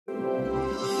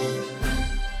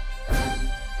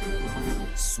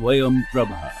Swayam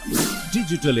Prabha.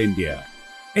 Digital India.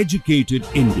 Educated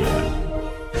India.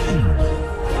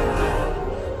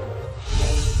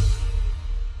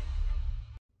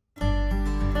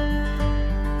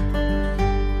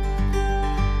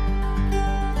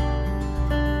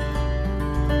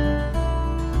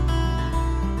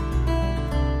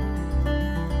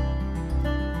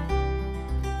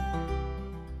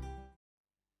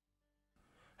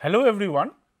 Hello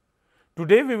everyone.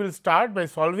 Today we will start by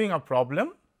solving a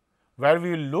problem where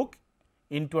we will look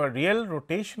into a real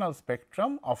rotational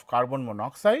spectrum of carbon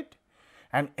monoxide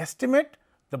and estimate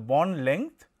the bond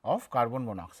length of carbon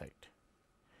monoxide.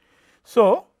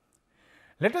 So,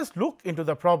 let us look into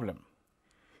the problem.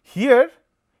 Here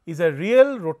is a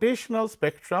real rotational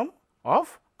spectrum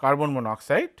of carbon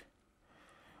monoxide.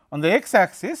 On the x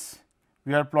axis,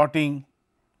 we are plotting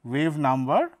wave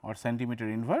number or centimeter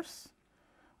inverse.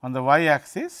 On the y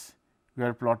axis, we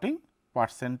are plotting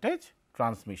percentage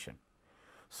transmission.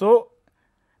 So,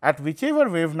 at whichever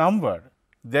wave number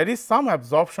there is some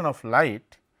absorption of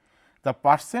light, the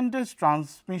percentage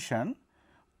transmission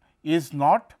is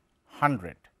not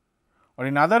 100, or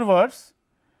in other words,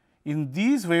 in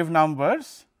these wave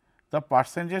numbers the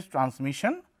percentage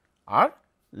transmission are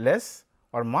less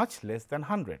or much less than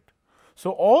 100.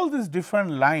 So, all these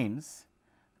different lines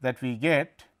that we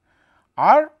get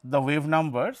are the wave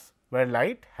numbers where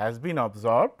light has been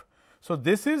absorbed. So,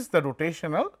 this is the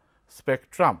rotational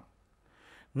spectrum.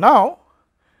 Now,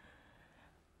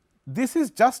 this is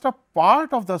just a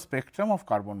part of the spectrum of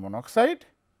carbon monoxide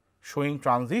showing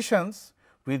transitions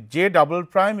with J double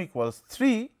prime equals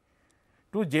 3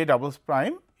 to J double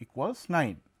prime equals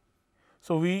 9.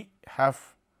 So, we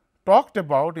have talked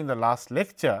about in the last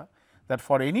lecture that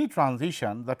for any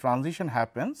transition, the transition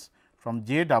happens from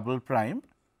J double prime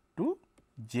to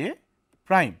J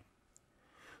prime.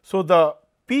 So, the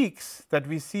peaks that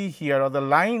we see here or the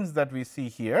lines that we see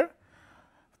here,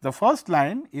 the first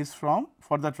line is for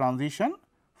the transition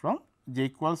from J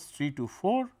equals 3 to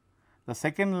 4, the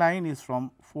second line is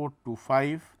from 4 to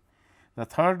 5, the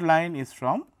third line is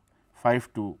from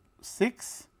 5 to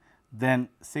 6, then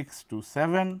 6 to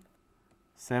 7,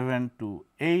 7 to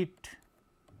 8,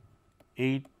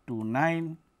 8 to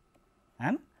 9,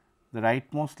 and the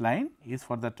rightmost line is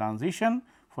for the transition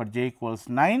for J equals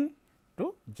 9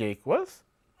 to J equals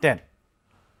 10.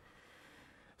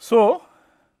 So,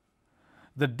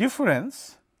 the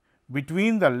difference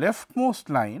between the leftmost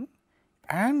line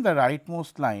and the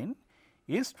rightmost line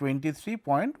is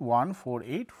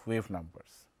 23.148 wave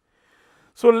numbers.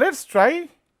 So, let us try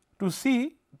to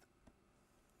see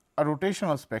a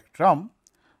rotational spectrum.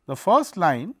 The first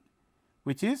line,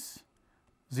 which is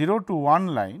 0 to 1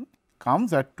 line,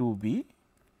 comes at 2 b,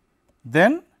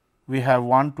 then we have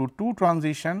 1 to 2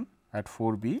 transition at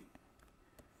 4 b,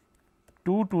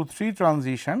 2 to 3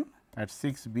 transition at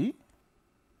 6 b,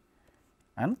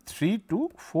 and 3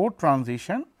 to 4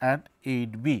 transition at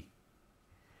 8 b.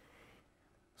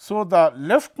 So, the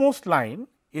leftmost line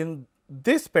in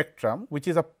this spectrum, which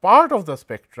is a part of the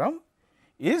spectrum,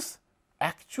 is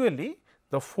actually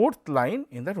the fourth line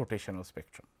in the rotational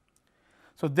spectrum.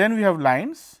 So, then we have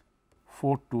lines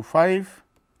 4 to 5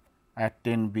 at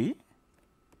 10 b,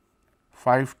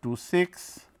 5 to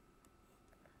 6,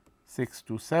 6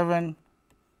 to 7,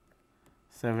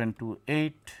 7 to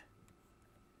 8,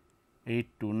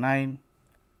 8 to 9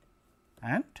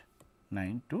 and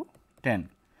 9 to 10.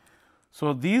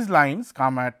 So, these lines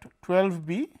come at 12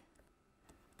 b,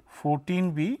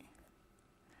 14 b,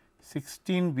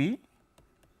 16 b,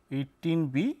 18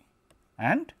 b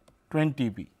and 20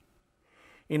 b.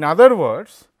 In other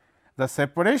words, the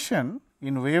separation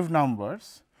in wave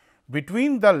numbers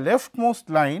between the leftmost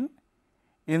line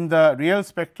in the real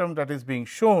spectrum that is being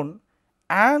shown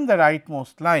and the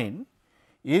rightmost line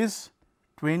is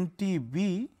 20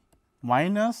 b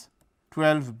minus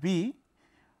 12 b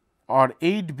or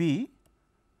 8 b,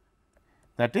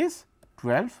 that is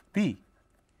 12 b.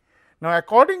 Now,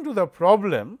 according to the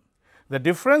problem, the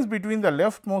difference between the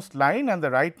leftmost line and the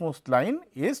rightmost line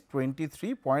is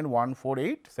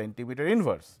 23.148 centimeter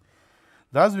inverse.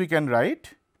 Thus, we can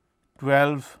write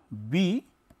 12 b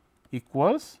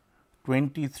equals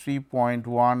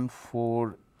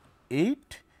 23.148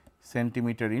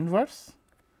 centimeter inverse,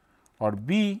 or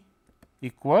b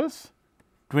equals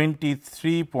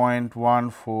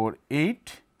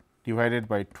 23.148 divided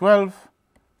by 12,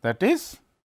 that is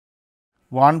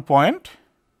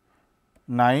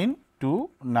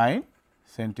 1.929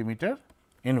 centimeter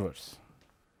inverse.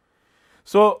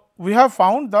 So, we have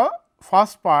found the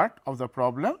first part of the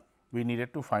problem. We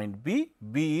needed to find b.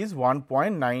 B is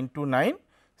 1.929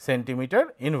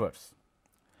 centimeter inverse.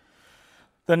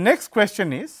 The next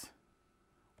question is,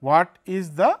 what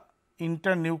is the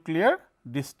internuclear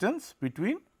distance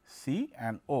between C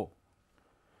and O.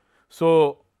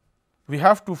 So, we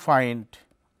have to find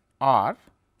R.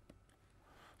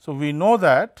 So, we know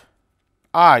that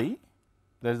I,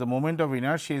 that is the moment of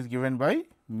inertia, is given by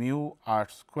mu r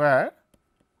square,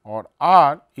 or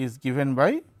R is given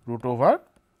by root over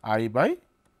I by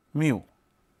mu.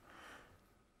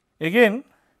 Again,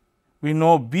 we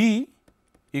know B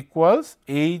equals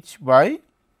h by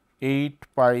 8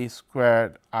 pi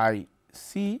squared I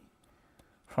c.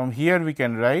 From here we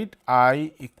can write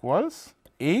I equals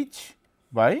h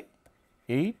by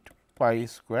 8 pi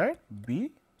squared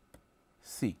B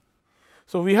c.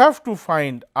 So, we have to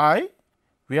find I,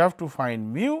 we have to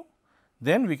find mu,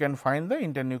 then we can find the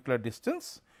internuclear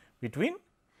distance between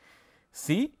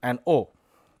C and O.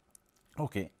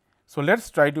 Okay. So, let us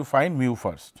try to find mu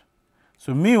first.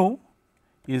 So, mu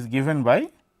is given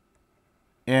by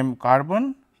m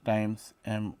carbon times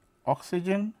m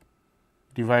oxygen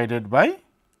divided by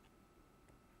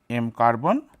m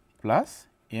carbon plus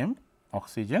m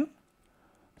oxygen.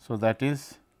 So, that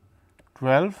is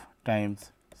 12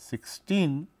 times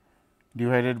 16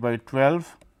 divided by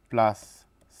 12 plus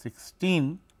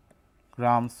 16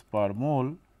 grams per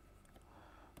mole.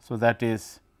 So, that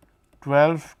is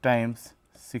 12 times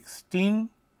 16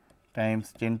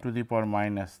 times 10 to the power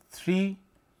minus 3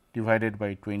 divided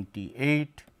by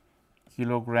 28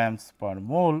 kilograms per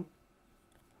mole.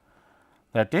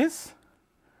 That is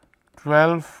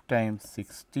 12 times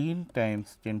 16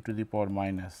 times 10 to the power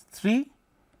minus 3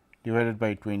 divided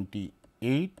by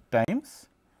 28 times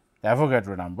the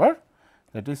Avogadro number,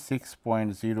 that is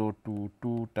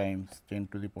 6.022 times 10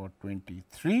 to the power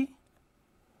 23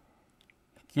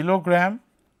 kilogram,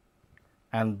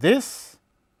 and this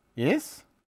is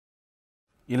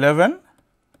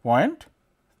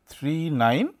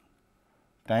 11.39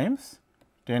 times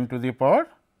 10 to the power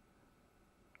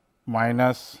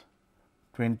minus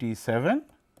 27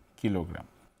 kilogram.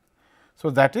 So,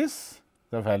 that is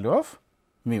the value of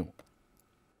mu.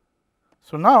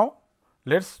 So, now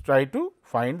let us try to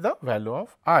find the value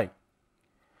of I.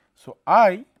 So,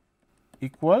 I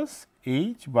equals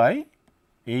h by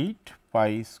 8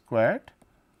 pi squared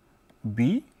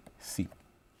B c.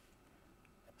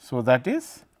 So, that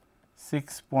is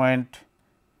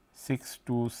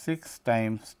 6.626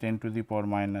 times 10 to the power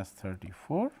minus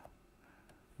 34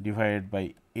 divided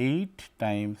by 8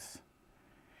 times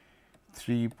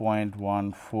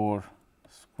 3.14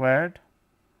 squared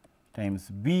times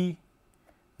B,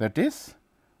 that is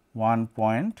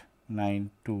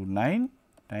 1.929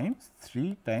 times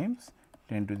 3 times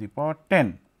 10 to the power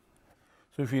 10.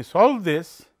 So, if we solve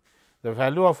this, the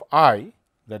value of I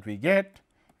that we get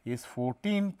is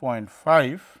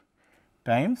 14.5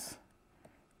 times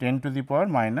 10 to the power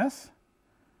minus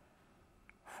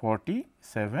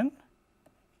 47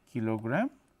 kilogram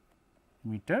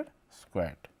meter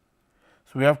squared.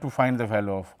 So, we have to find the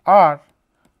value of R.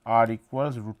 R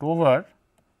equals root over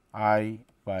I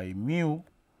by mu,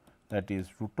 that is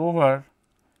root over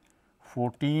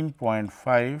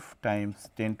 14.5 times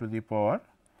 10 to the power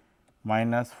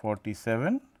minus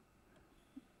 47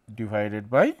 divided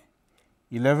by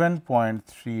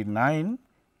 11.39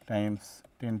 times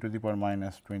 10 to the power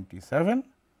minus 27,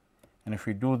 and if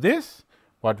we do this,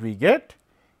 what we get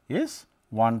is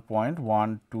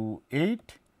 1.128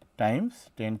 times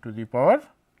 10 to the power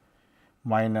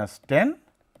minus 10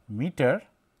 meter.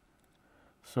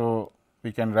 So,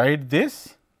 we can write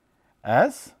this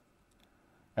as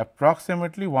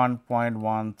approximately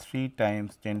 1.13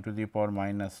 times 10 to the power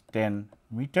minus 10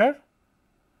 meter,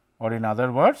 or in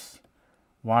other words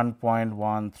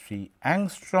 1.13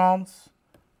 angstroms,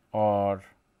 or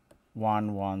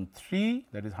 113,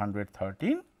 that is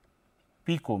 113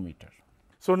 picometer.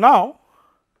 So, now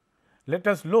let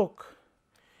us look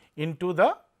into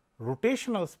the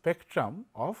rotational spectrum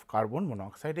of carbon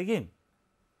monoxide again.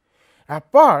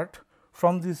 Apart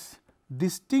from these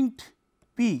distinct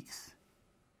peaks,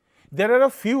 there are a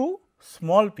few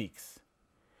small peaks.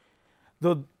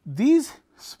 Though these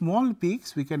small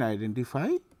peaks we can identify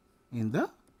in the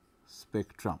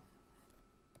spectrum.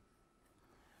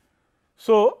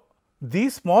 So,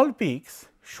 these small peaks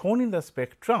shown in the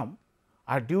spectrum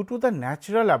are due to the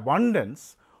natural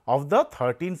abundance of the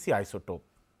 13 C isotope.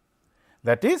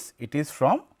 That is, it is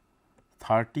from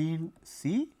 13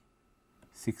 C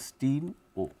 16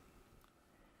 O.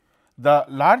 The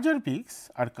larger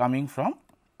peaks are coming from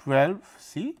 12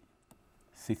 C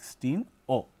 16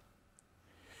 O.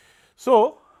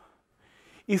 So,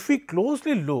 if we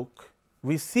closely look,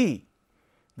 we see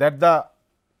that the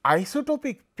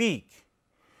isotopic peak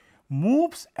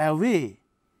moves away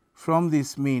from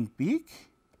this main peak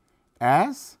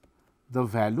as the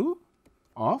value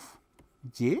of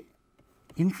J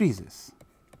increases.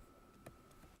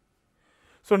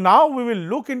 So, now we will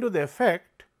look into the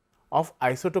effect of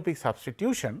isotopic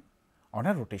substitution on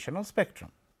a rotational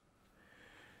spectrum.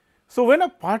 So, when a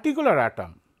particular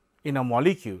atom in a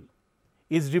molecule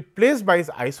is replaced by its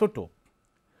isotope,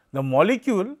 the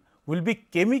molecule will be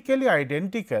chemically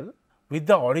identical with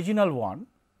the original one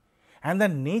and the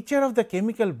nature of the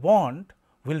chemical bond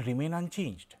will remain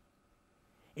unchanged.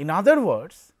 In other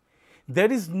words,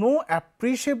 there is no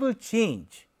appreciable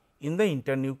change in the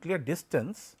internuclear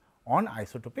distance on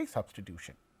isotopic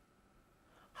substitution.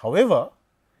 However,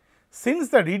 since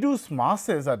the reduced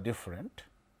masses are different,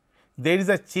 there is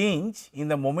a change in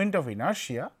the moment of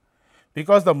inertia,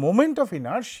 because the moment of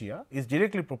inertia is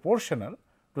directly proportional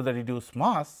to the reduced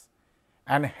mass,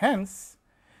 and hence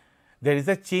there is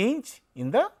a change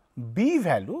in the B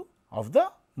value of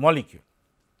the molecule.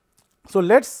 So,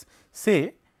 let us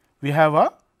say we have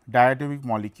a diatomic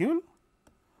molecule.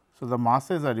 So, the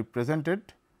masses are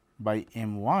represented by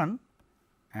M1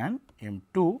 and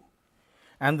M2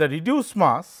 and the reduced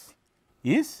mass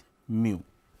is mu.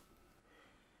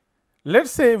 Let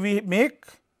us say we make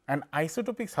an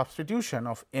isotopic substitution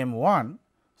of M1.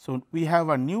 So, we have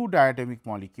a new diatomic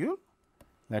molecule,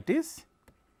 that is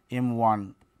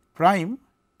M1 prime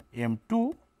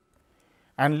M2,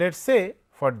 and let us say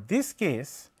for this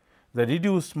case the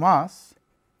reduced mass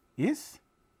is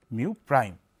mu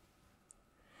prime.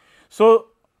 So,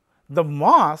 the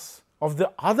mass of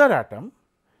the other atom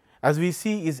as we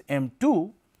see is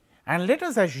M2, and let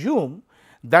us assume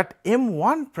that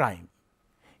M1 prime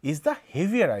is the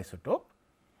heavier isotope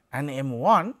and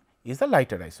M1 is the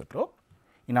lighter isotope.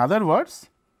 In other words,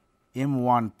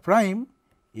 M1 prime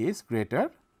is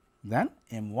greater than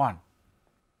M1.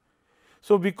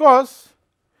 So, because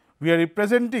we are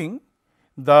representing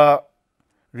the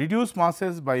reduced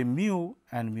masses by mu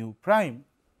and mu prime,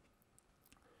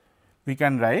 we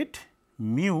can write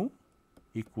mu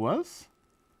equals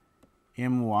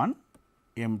M1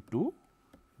 M2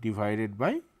 divided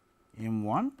by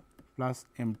M1 plus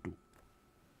M2.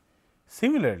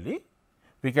 Similarly,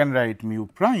 we can write mu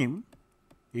prime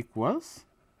equals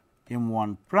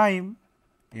M1 prime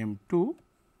M2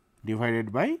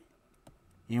 divided by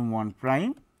M1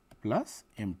 prime plus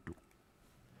M2.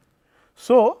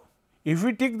 So, if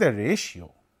we take the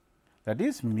ratio, that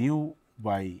is mu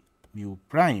by mu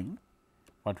prime,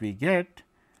 what we get,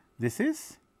 this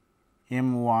is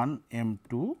M1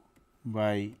 M2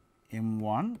 by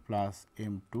M1 plus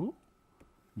M2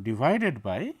 divided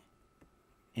by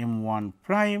M1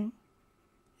 prime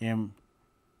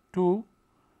M2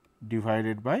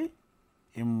 divided by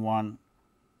M1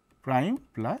 prime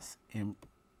plus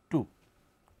M2.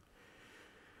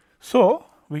 So,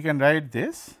 we can write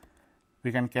this,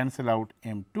 we can cancel out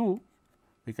M2,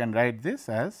 we can write this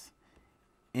as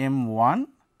M1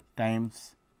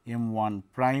 times M1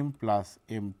 prime plus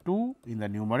M2 in the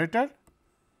numerator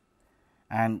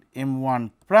and M1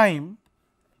 prime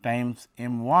times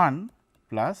M1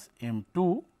 plus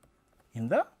M2 in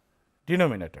the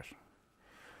denominator.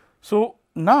 So,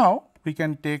 now we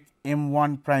can take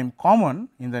M1 prime common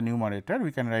in the numerator,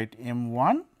 we can write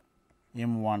M1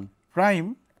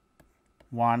 prime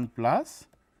 1 plus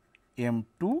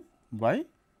M2 by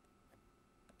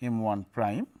M1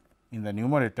 prime in the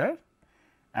numerator,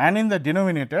 and in the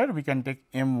denominator we can take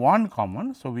M1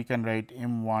 common. So, we can write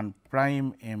M1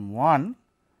 prime M1,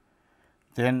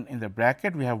 then in the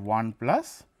bracket we have 1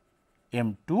 plus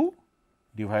M2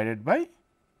 divided by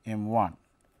M1.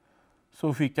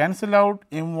 So, if we cancel out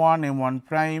M1 M1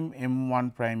 prime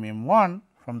M1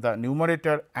 from the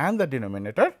numerator and the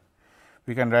denominator,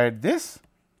 we can write this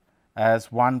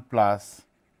as 1 plus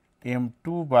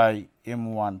M2 by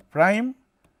M1 prime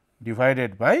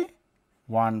divided by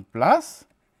 1 plus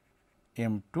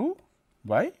M2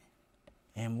 by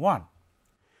M1.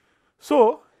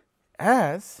 So,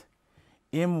 as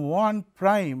M1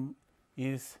 prime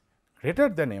is greater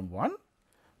than M1,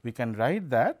 we can write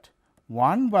that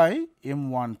 1 by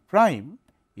M1 prime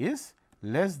is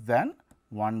less than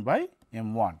 1 by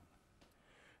M1.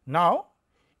 Now,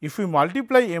 if we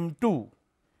multiply M2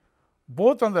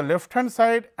 both on the left hand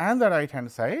side and the right hand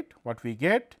side, what we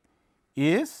get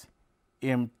is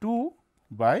M2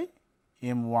 by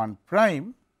M1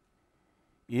 prime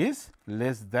is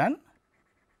less than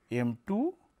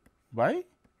M2 by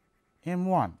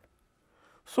M1.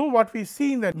 So, what we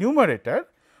see in the numerator,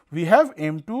 we have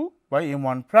M2 by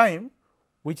M1 prime,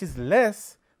 which is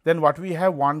less than what we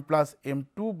have 1 plus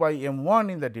M2 by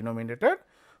M1 in the denominator.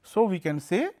 So, we can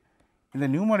say in the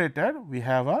numerator we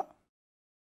have a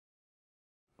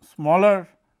smaller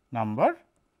number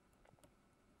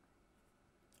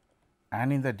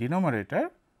and in the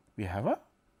denominator we have a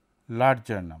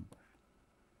larger number.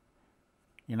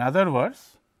 In other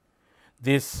words,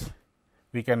 this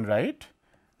we can write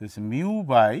this mu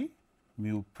by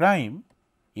mu prime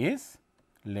is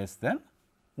less than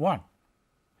 1,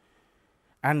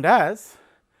 and as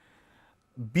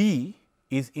B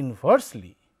is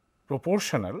inversely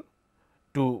proportional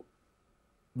to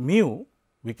mu,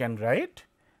 we can write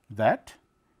that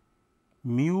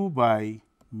mu by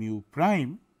mu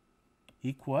prime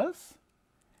equals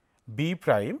B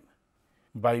prime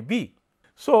by B.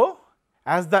 So,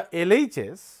 as the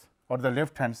LHS or the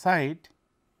left hand side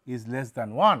is less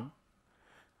than 1,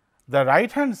 the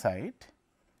right hand side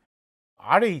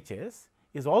RHS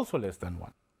is also less than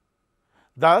 1.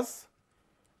 Thus,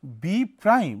 B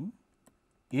prime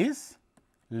is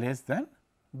less than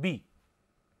B.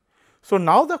 So,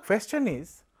 now the question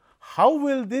is, how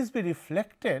will this be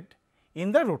reflected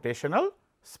in the rotational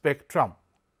spectrum?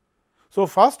 So,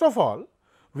 first of all,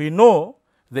 we know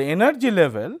the energy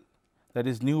level, that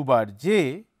is nu bar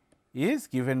j, is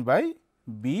given by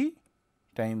B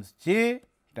times j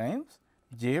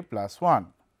plus 1.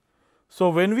 So,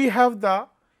 when we have the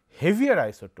heavier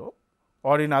isotope,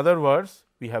 or in other words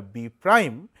we have B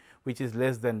prime which is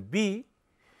less than B.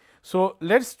 So,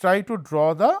 let us try to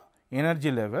draw the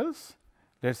energy levels.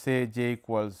 Let us say j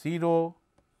equals 0,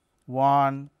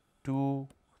 1, 2,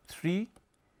 3.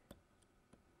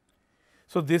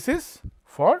 So, this is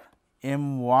for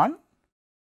M1,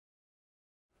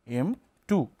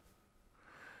 M2.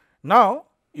 Now,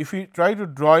 if we try to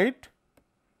draw it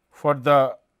for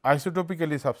the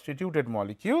isotopically substituted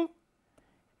molecule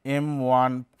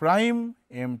M1 prime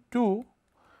M2,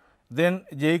 then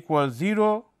j equals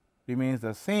 0 remains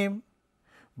the same,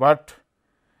 but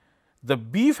the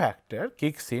B factor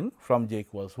kicks in from j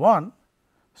equals 1.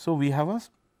 So, we have a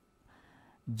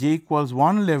j equals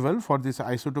 1 level for this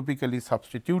isotopically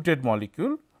substituted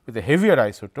molecule with a heavier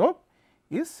isotope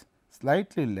is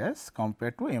slightly less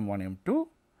compared to M1 M2.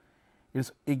 It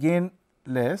is again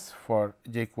less for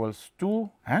j equals 2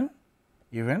 and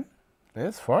even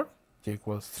less for j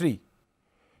equals 3.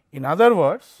 In other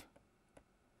words,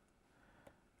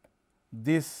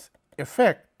 this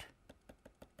effect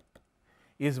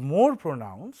is more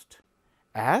pronounced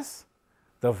as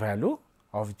the value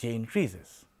of j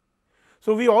increases.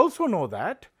 So, we also know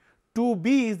that 2b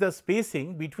is the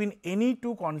spacing between any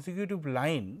two consecutive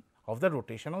line of the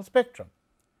rotational spectrum.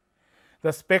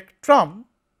 The spectrum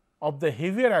of the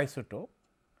heavier isotope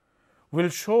will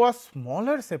show a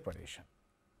smaller separation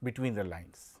between the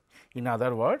lines. In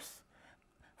other words,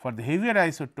 for the heavier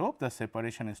isotope the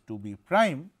separation is 2b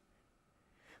prime.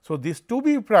 So, this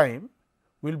 2b prime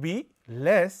will be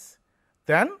less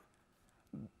than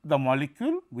the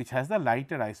molecule which has the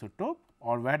lighter isotope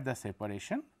or where the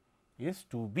separation is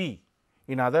 2b.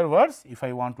 In other words, if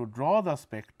I want to draw the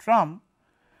spectrum,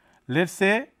 let us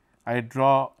say I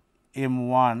draw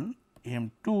M1,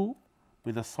 M2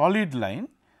 with a solid line.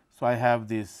 So, I have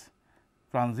these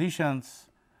transitions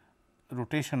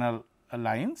rotational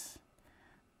lines.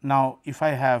 Now, if I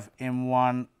have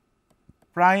M1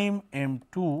 prime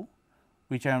M2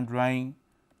 which I am drawing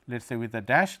let us say with a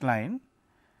dashed line.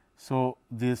 So,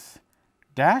 these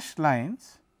dashed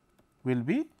lines will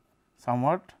be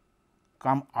somewhat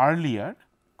come earlier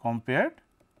compared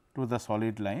to the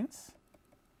solid lines,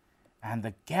 and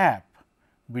the gap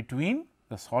between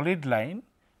the solid line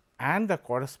and the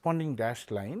corresponding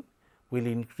dashed line will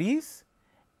increase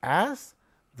as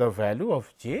the value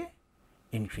of j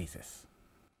increases.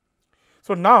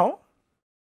 So, now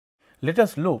let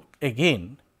us look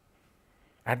again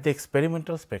at the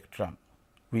experimental spectrum.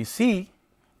 We see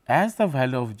as the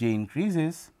value of j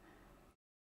increases,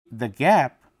 the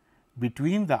gap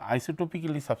between the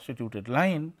isotopically substituted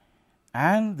line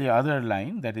and the other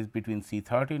line, that is between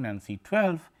C13 and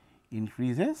C12,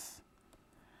 increases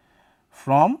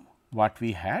from what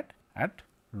we had at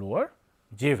lower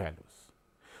j values.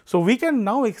 So, we can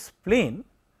now explain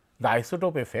the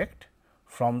isotope effect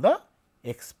from the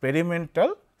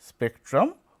experimental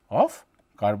spectrum of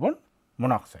carbon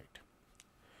monoxide.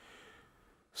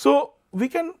 So, we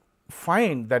can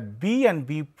find that B and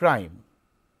B prime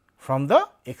from the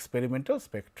experimental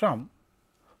spectrum.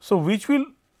 So, which will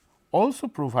also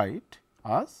provide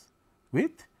us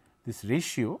with this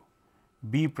ratio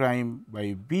B prime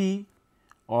by B,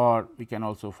 or we can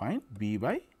also find B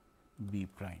by B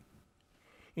prime.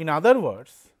 In other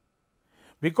words,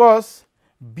 because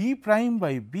B prime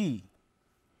by B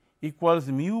equals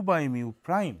mu by mu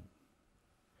prime,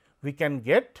 we can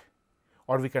get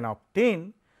or we can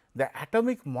obtain the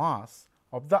atomic mass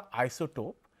of the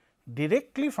isotope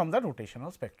directly from the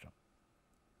rotational spectrum.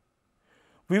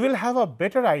 We will have a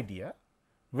better idea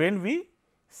when we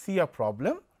see a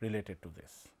problem related to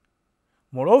this.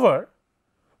 Moreover,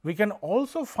 we can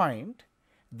also find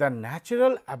the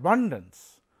natural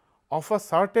abundance of a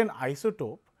certain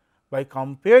isotope by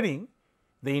comparing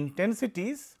the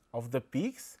intensities of the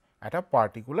peaks at a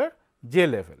particular J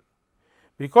level,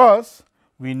 because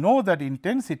we know that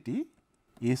intensity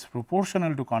is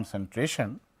proportional to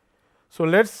concentration. So,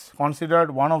 let us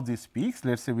consider one of these peaks,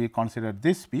 let us say we consider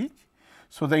this peak.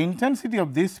 So, the intensity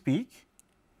of this peak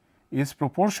is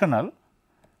proportional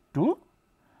to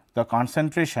the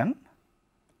concentration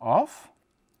of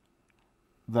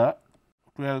the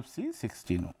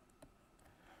 12C16O.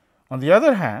 On the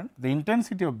other hand, the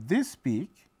intensity of this peak,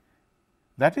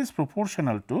 that is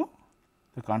proportional to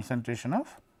the concentration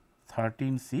of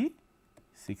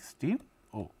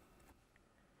 13C16O.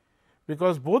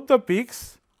 Because both the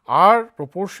peaks are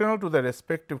proportional to the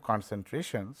respective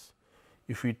concentrations,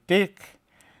 if we take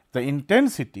the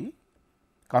intensity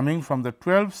coming from the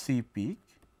 12C peak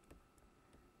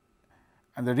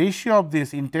and the ratio of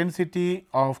this intensity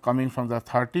of coming from the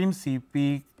 13C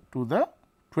peak to the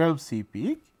 12C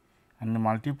peak and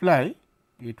multiply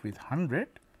it with 100,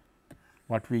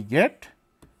 what we get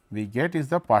is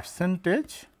the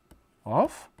percentage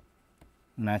of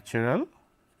natural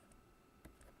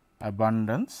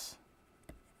abundance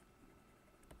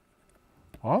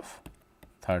of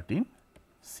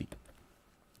 13C.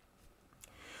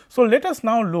 So, let us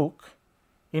now look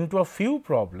into a few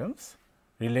problems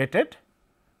related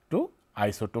to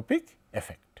isotopic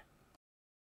effect.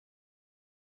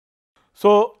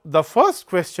 So, the first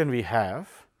question we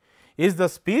have is the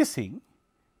spacing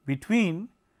between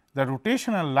the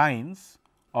rotational lines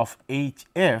of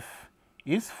HF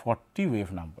is 40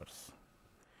 wave numbers.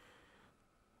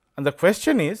 And the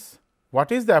question is,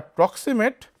 what is the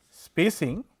approximate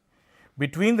spacing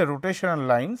between the rotational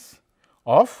lines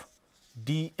of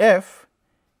dF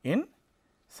in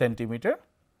centimeter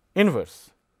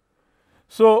inverse.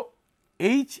 So,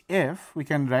 HF we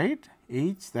can write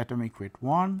H the atomic weight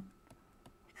 1,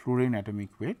 fluorine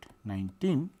atomic weight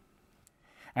 19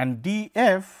 and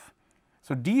dF.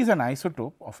 So, D is an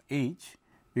isotope of H,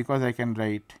 because I can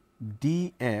write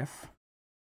dF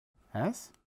as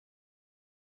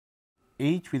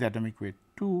H with atomic weight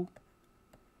 2,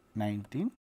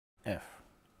 19 F.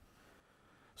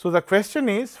 So, the question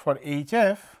is for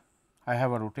HF, I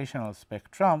have a rotational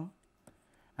spectrum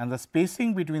and the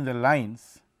spacing between the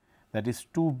lines, that is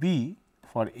 2b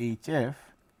for HF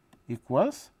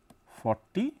equals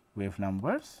 40 wave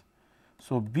numbers.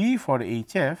 So, B for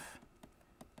HF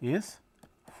is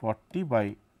 40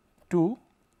 by 2,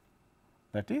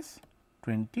 that is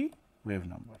 20 wave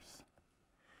numbers.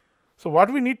 So,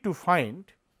 what we need to find?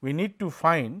 We need to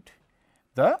find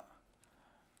the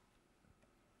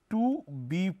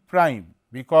 2b prime,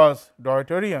 because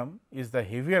deuterium is the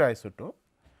heavier isotope.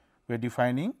 We are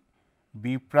defining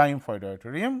B prime for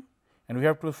deuterium and we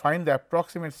have to find the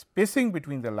approximate spacing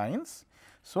between the lines.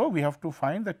 So, we have to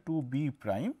find the 2b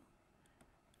prime.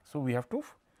 So, we have to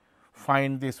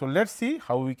find this. So, let us see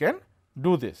how we can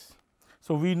do this.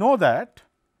 So, we know that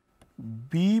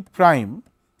B prime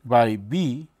by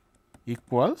B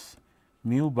equals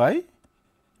mu by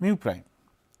mu prime.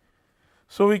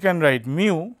 So, we can write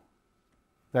mu,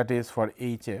 that is for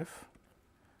HF,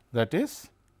 that is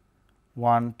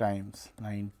 1 times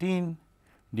 19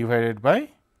 divided by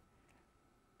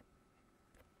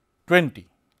 20,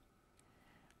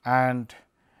 and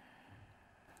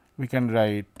we can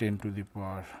write 10 to the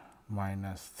power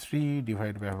minus 3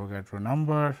 divided by Avogadro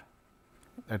number,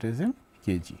 that is in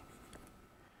kg.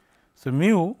 So,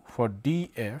 mu for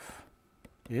dF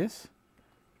is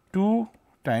 2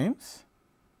 times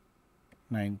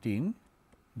 19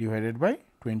 divided by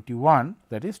 21,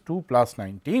 that is 2 plus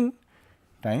 19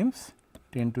 times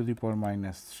 10 to the power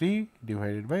minus 3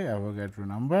 divided by Avogadro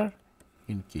number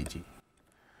in kg.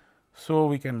 So,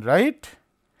 we can write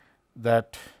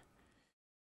that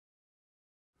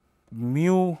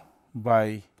mu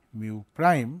by mu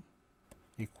prime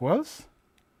equals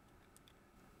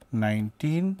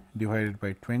 19 divided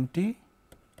by 20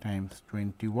 times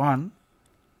 21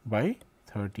 by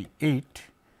 38.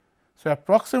 So,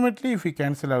 approximately if we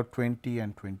cancel out 20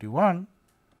 and 21,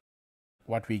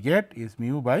 what we get is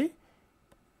mu by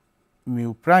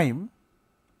mu prime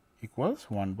equals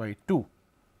 1 by 2.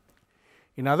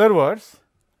 In other words,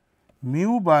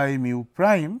 mu by mu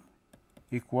prime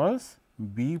equals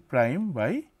B prime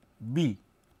by B,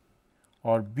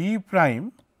 or B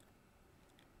prime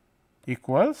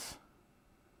equals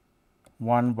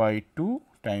 1 by 2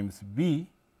 times B.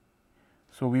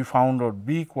 So, we found out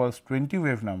B equals 20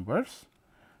 wave numbers.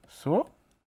 So,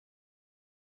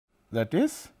 that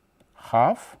is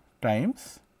half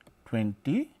times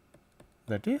 20,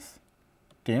 that is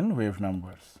 10 wave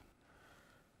numbers.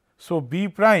 So, B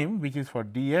prime which is for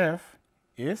df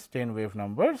is 10 wave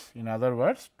numbers. In other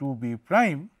words, 2 B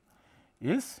prime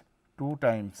is 2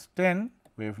 times 10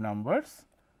 wave numbers,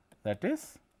 that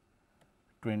is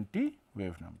 20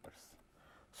 wave numbers.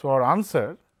 So, our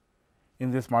answer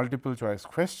in this multiple choice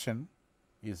question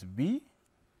is B,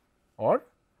 or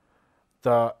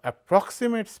the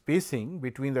approximate spacing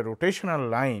between the rotational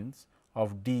lines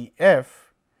of df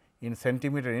in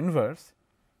centimeter inverse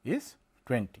is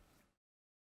 20.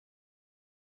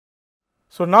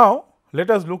 So, now let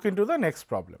us look into the next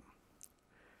problem.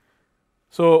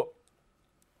 So,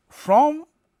 from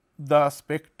the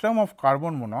spectrum of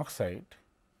carbon monoxide,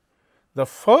 the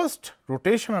first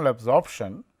rotational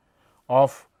absorption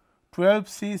of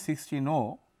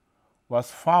 12C16O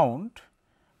was found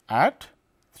at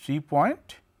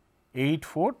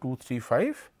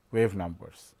 3.84235 wave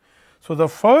numbers. So, the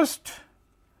first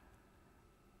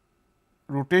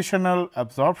rotational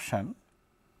absorption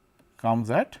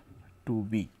comes at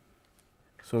 2B.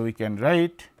 So, we can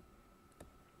write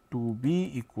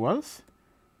 2B equals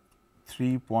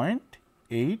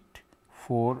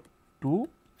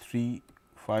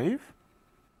 3.84235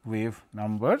 wave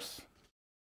numbers.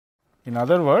 In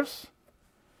other words,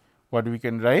 what we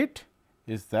can write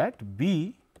is that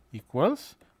B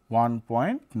equals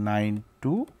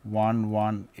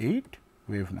 1.92118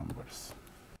 wave numbers.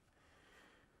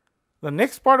 The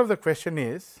next part of the question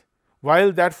is,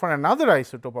 while that for another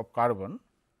isotope of carbon,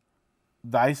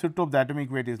 the isotope, the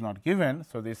atomic weight is not given.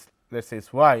 So, this let us say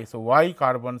is Y. So, Y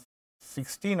carbon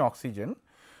 16 oxygen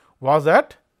was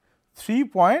at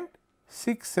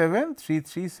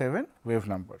 3.67337 wave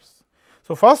numbers.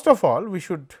 So, first of all, we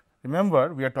should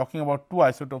remember we are talking about two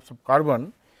isotopes of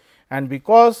carbon, and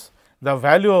because the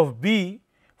value of B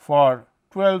for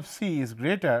 12C is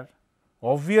greater,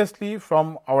 obviously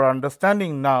from our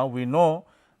understanding now we know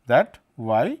that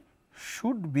Y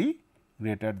should be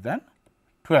greater than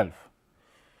 12.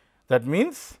 That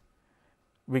means,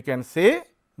 we can say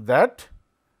that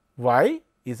Y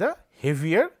is a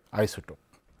heavier isotope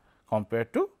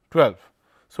compared to 12.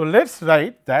 So, let us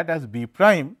write that as B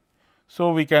prime.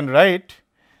 So, we can write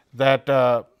that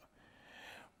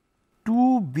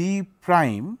 2 B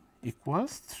prime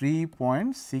equals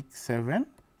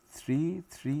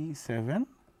 3.67337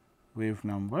 wave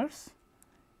numbers.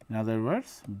 In other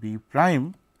words, B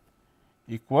prime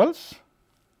equals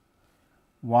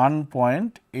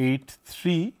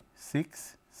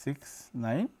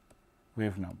 1.83669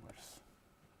 wave numbers.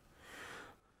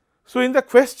 So, in the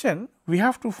question we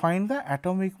have to find the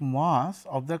atomic mass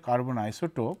of the carbon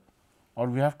isotope, or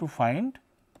we have to find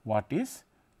what is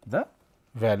the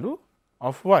value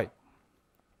of Y.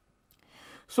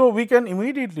 So, we can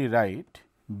immediately write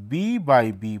B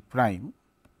by B prime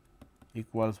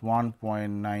equals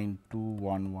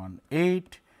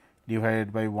 1.92118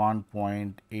 divided by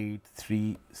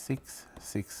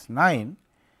 1.83669,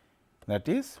 that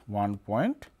is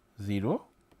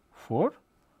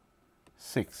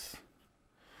 1.046.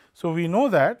 So, we know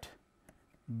that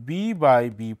B by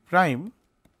B prime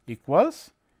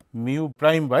equals mu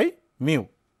prime by mu.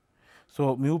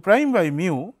 So, mu prime by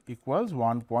mu equals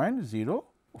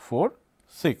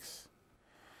 1.046.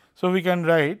 So, we can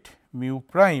write mu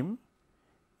prime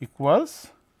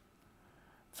equals,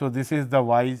 so this is the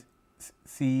Y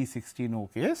C16O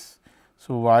case.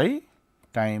 So, Y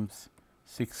times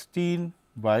 16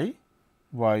 by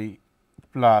Y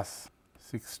plus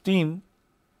 16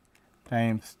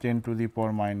 times 10 to the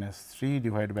power minus 3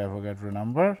 divided by Avogadro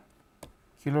number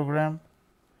kilogram.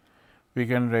 We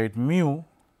can write mu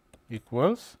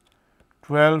equals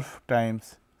 12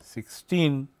 times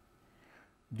 16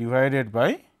 divided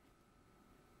by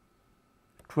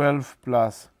 12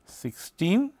 plus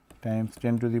 16 times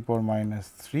 10 to the power minus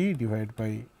 3 divided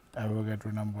by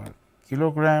Avogadro number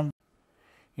kilogram.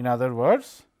 In other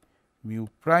words, mu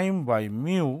prime by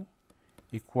mu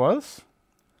equals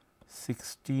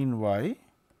 16 y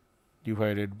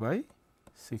divided by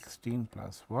 16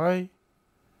 plus y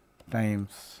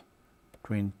times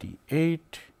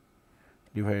 28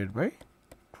 divided by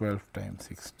 12 times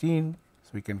 16. So,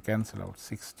 we can cancel out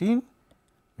 16,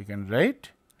 we can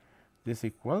write this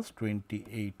equals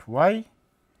 28 y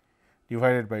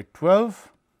divided by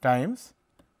 12 times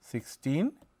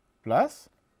 16 plus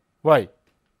y.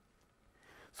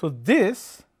 So,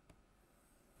 this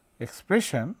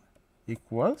expression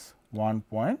equals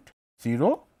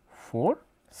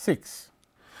 1.046.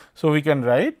 So, we can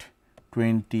write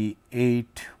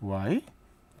 28 y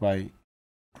by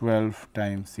 12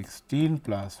 times 16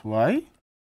 plus y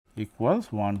equals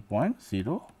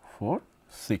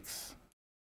 1.046.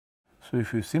 So,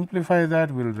 if you simplify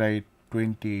that, we will write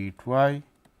 28y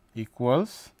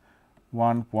equals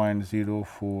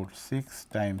 1.046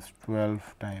 times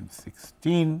 12 times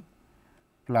 16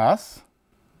 plus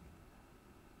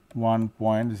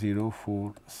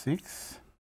 1.046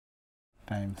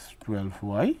 times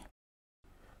 12y.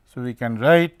 So, we can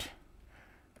write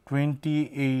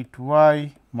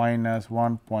 28y minus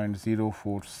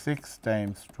 1.046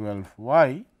 times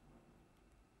 12y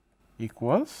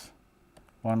equals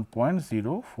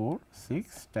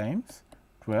 1.046 times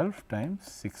 12 times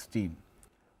 16.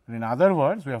 In other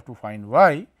words, we have to find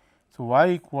y. So,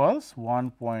 y equals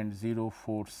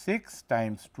 1.046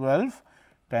 times 12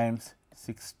 times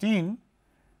 16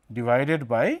 divided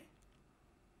by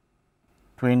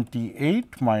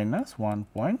 28 minus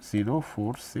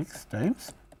 1.046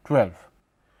 times 12.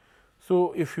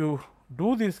 So, if you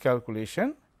do this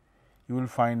calculation, you will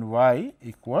find y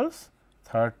equals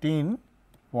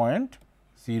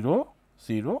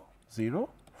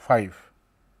 13.0005.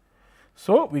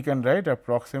 So, we can write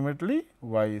approximately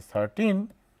y is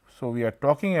 13. So, we are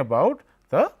talking about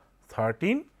the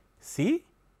 13C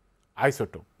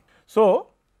isotope. So,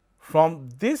 from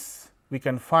this we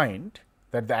can find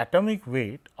that the atomic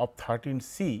weight of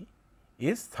 13C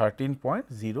is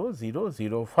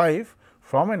 13.0005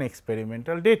 from an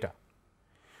experimental data.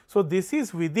 So, this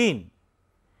is within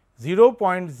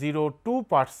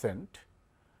 0.02%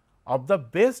 of the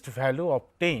best value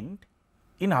obtained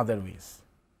in other ways.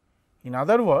 In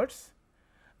other words,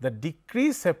 the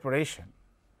decreased separation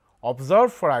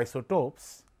observed for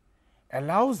isotopes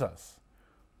allows us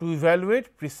to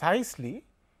evaluate precisely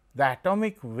the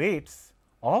atomic weights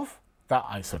of the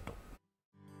isotope.